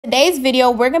Today's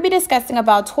video, we're going to be discussing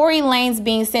about Tory Lanez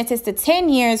being sentenced to 10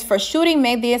 years for shooting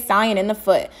MeganTheeStallion in the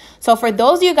foot. So for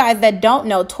those of you guys that don't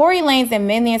know, Tory Lanez and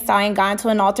MeganTheeStallion got into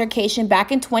an altercation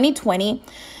back in 2020.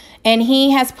 And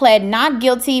he has pled not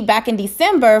guilty back in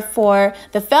December for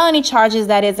the felony charges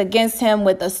that is against him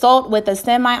with assault with a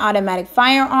semi-automatic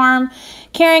firearm,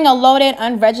 carrying a loaded,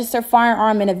 unregistered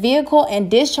firearm in a vehicle,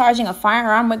 and discharging a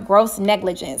firearm with gross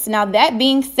negligence. Now, that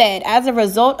being said, as a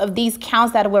result of these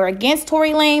counts that were against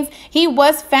Tory Lanez, he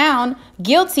was found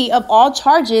guilty of all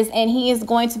charges, and he is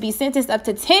going to be sentenced up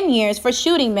to 10 years for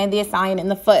shooting MeganTheeStallion in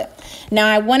the foot. Now,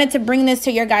 I wanted to bring this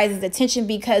to your guys' attention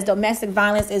because domestic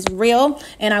violence is real,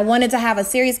 and I wanted to have a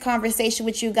serious conversation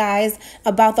with you guys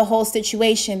about the whole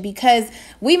situation, because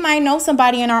we might know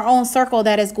somebody in our own circle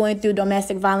that is going through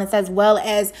domestic violence as well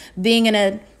as being in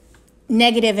a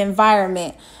negative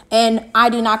environment. And I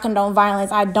do not condone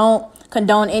violence. I don't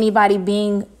condone anybody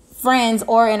being friends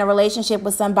or in a relationship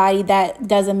with somebody that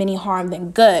does them any harm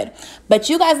than good. But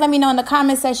you guys let me know in the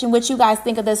comment section what you guys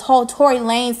think of this whole Tory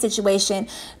Lanez situation.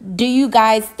 Do you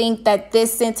guys think that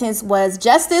this sentence was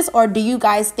justice, or do you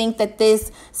guys think that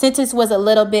this sentence was a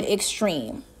little bit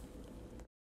extreme?